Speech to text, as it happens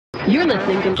You're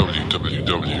listening to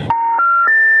WWW.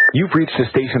 You've reached a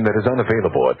station that is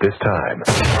unavailable at this time.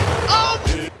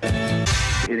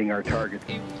 Hitting our target.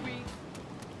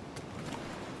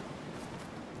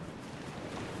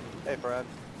 Hey Fred,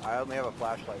 I only have a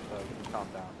flashlight, so you can calm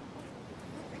down.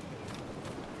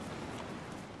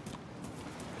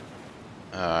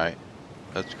 Alright,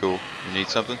 that's cool. You need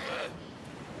something?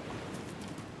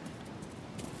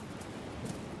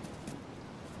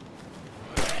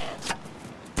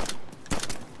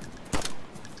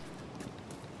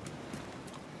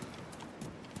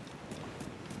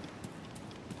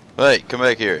 Hey, come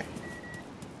back here.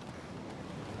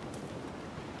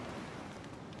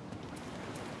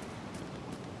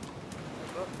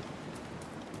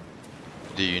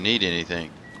 Do you need anything?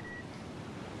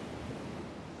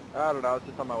 I don't know, I was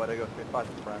just on my way to go find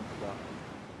some friends, so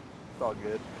it's all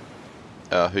good.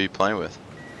 Who you playing with?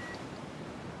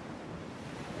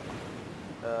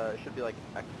 It should be like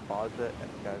Exposit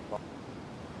and guys.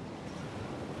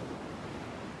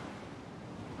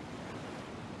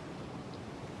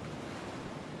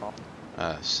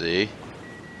 See?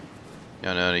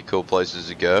 Y'all know any cool places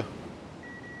to go?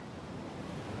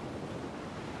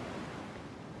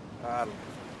 I don't know.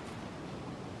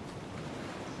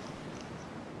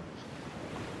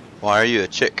 Why are you a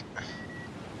chick?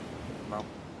 No.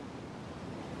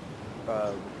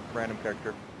 Random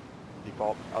character.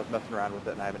 Default. I was messing around with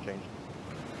it and I haven't changed.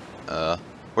 Where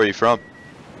are you from?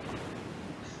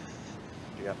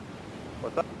 Yeah.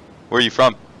 What's up? Where are you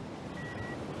from?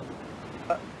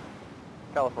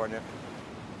 California.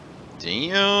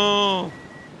 Damn.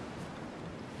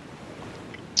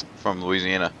 From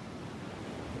Louisiana.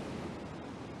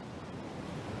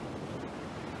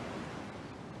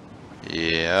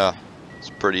 Yeah, it's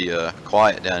pretty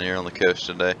quiet down here on the coast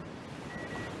today.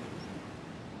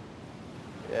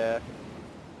 Yeah.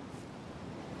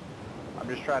 I'm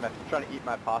just trying to eat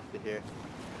my pasta here.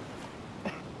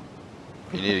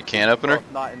 You need a can opener? Well,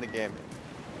 not in the game.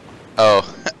 Oh,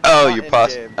 oh, Not your in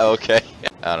pasta. game. Okay.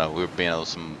 I don't know. We were being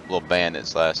some little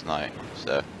bandits last night.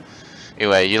 So,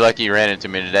 anyway, you lucky you ran into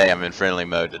me today. I'm in friendly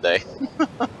mode today.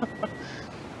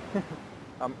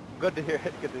 Good to hear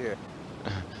it. Good to hear.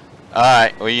 All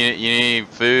right. Well, you need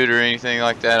food or anything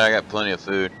like that? I got plenty of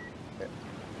food.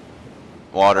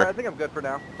 Water. I think I'm good for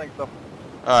now. Thanks though.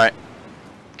 All right.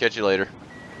 Catch you later.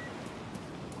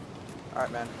 All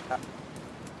right, man.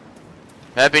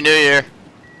 Happy New Year.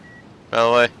 By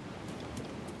the way.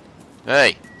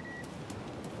 Hey.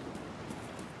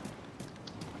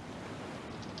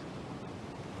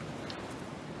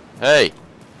 Hey.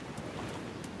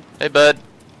 Hey, bud.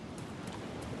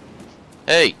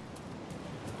 Hey.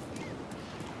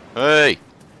 Hey.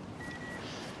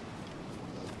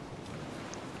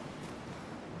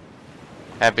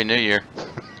 Happy New Year.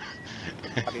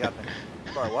 Happy.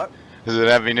 Sorry, what? Is it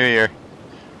Happy New Year?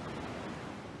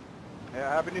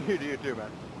 Yeah, Happy New Year to you too, man.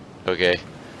 Okay.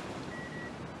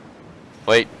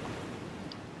 Wait.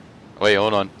 Wait,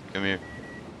 hold on. Come here.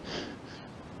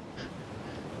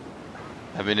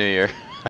 Happy New Year.